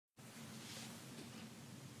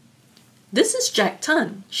This is Jack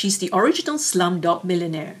Tan. She's the original slumdog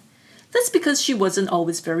millionaire. That's because she wasn't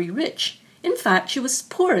always very rich. In fact, she was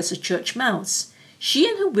poor as a church mouse. She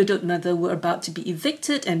and her widowed mother were about to be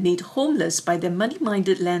evicted and made homeless by their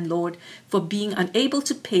money-minded landlord for being unable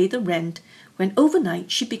to pay the rent when overnight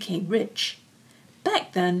she became rich.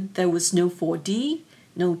 Back then, there was no 4D,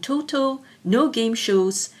 no Toto, no game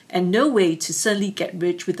shows, and no way to suddenly get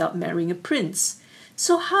rich without marrying a prince.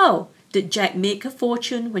 So how did Jack make her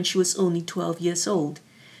fortune when she was only 12 years old?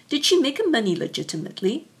 Did she make her money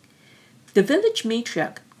legitimately? The village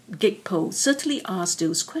matriarch, Gigpo, certainly asked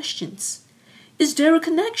those questions. Is there a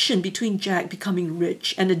connection between Jack becoming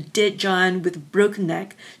rich and a dead giant with a broken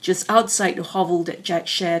neck just outside the hovel that Jack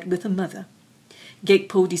shared with her mother?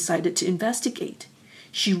 Gigpo decided to investigate.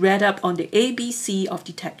 She read up on the ABC of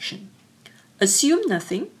detection. Assume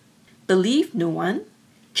nothing, believe no one,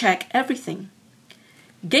 check everything.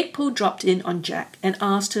 Gigpo dropped in on Jack and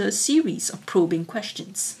asked her a series of probing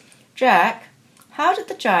questions. Jack, how did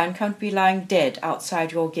the giant come to be lying dead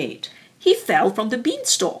outside your gate? He fell from the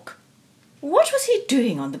beanstalk. What was he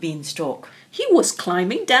doing on the beanstalk? He was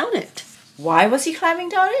climbing down it. Why was he climbing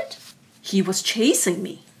down it? He was chasing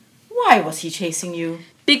me. Why was he chasing you?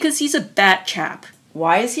 Because he's a bad chap.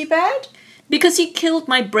 Why is he bad? Because he killed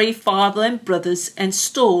my brave father and brothers and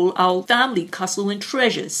stole our family castle and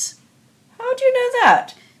treasures. How do you know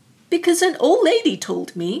that? Because an old lady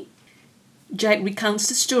told me. Jack recounts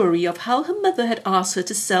the story of how her mother had asked her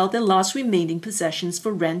to sell their last remaining possessions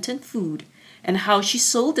for rent and food, and how she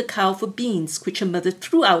sold the cow for beans which her mother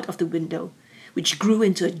threw out of the window, which grew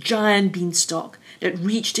into a giant beanstalk that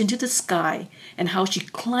reached into the sky, and how she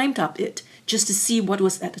climbed up it just to see what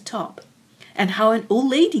was at the top, and how an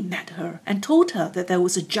old lady met her and told her that there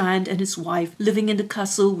was a giant and his wife living in the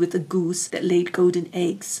castle with a goose that laid golden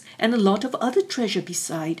eggs and a lot of other treasure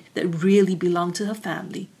beside that really belonged to her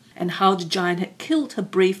family, and how the giant had killed her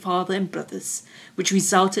brave father and brothers, which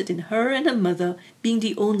resulted in her and her mother being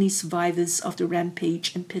the only survivors of the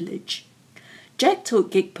rampage and pillage. Jack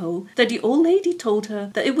told Gigpo that the old lady told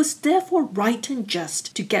her that it was therefore right and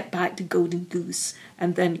just to get back the golden goose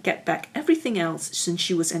and then get back everything else since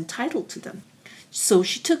she was entitled to them. So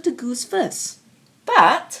she took the goose first.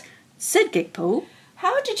 But, said Gigpo,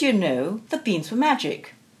 how did you know the beans were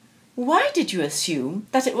magic? Why did you assume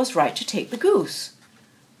that it was right to take the goose?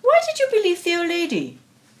 Why did you believe the old lady?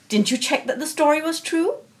 Didn't you check that the story was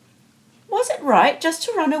true? Was it right just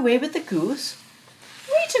to run away with the goose?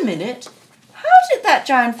 Wait a minute. How did that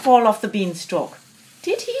giant fall off the beanstalk?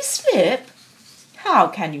 Did he slip? How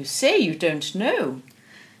can you say you don't know?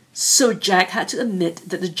 So Jack had to admit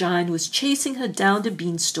that the giant was chasing her down the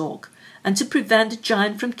beanstalk, and to prevent the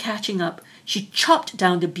giant from catching up, she chopped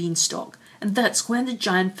down the beanstalk, and that's when the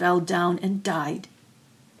giant fell down and died.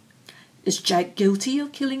 Is Jack guilty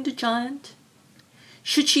of killing the giant?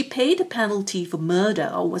 Should she pay the penalty for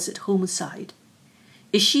murder, or was it homicide?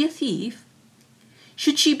 Is she a thief?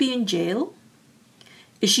 Should she be in jail?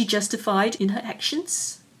 Is she justified in her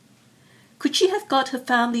actions? Could she have got her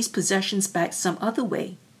family's possessions back some other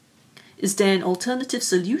way? Is there an alternative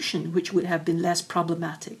solution which would have been less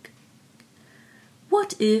problematic?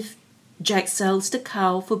 What if Jack sells the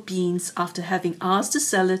cow for beans after having asked the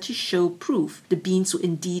seller to show proof the beans were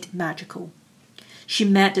indeed magical? She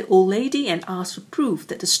met the old lady and asked for proof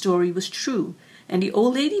that the story was true, and the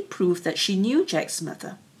old lady proved that she knew Jack's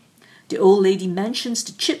mother. The old lady mentions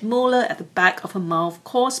the chipped molar at the back of her mouth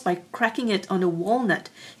caused by cracking it on a walnut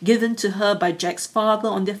given to her by Jack's father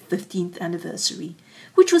on their 15th anniversary,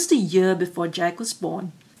 which was the year before Jack was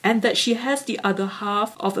born, and that she has the other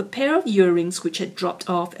half of a pair of earrings which had dropped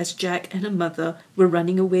off as Jack and her mother were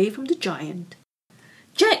running away from the giant.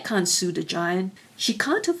 Jack can't sue the giant. She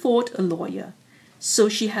can't afford a lawyer. So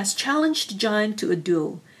she has challenged the giant to a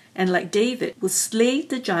duel, and like David, will slay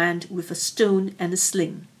the giant with a stone and a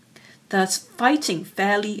sling, thus fighting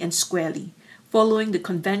fairly and squarely, following the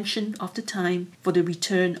convention of the time for the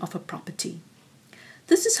return of her property.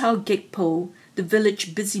 This is how Gigpo, the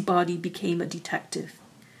village busybody, became a detective.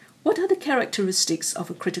 What are the characteristics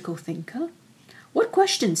of a critical thinker? What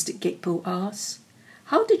questions did Gigpo ask?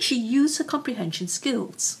 How did she use her comprehension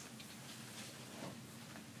skills?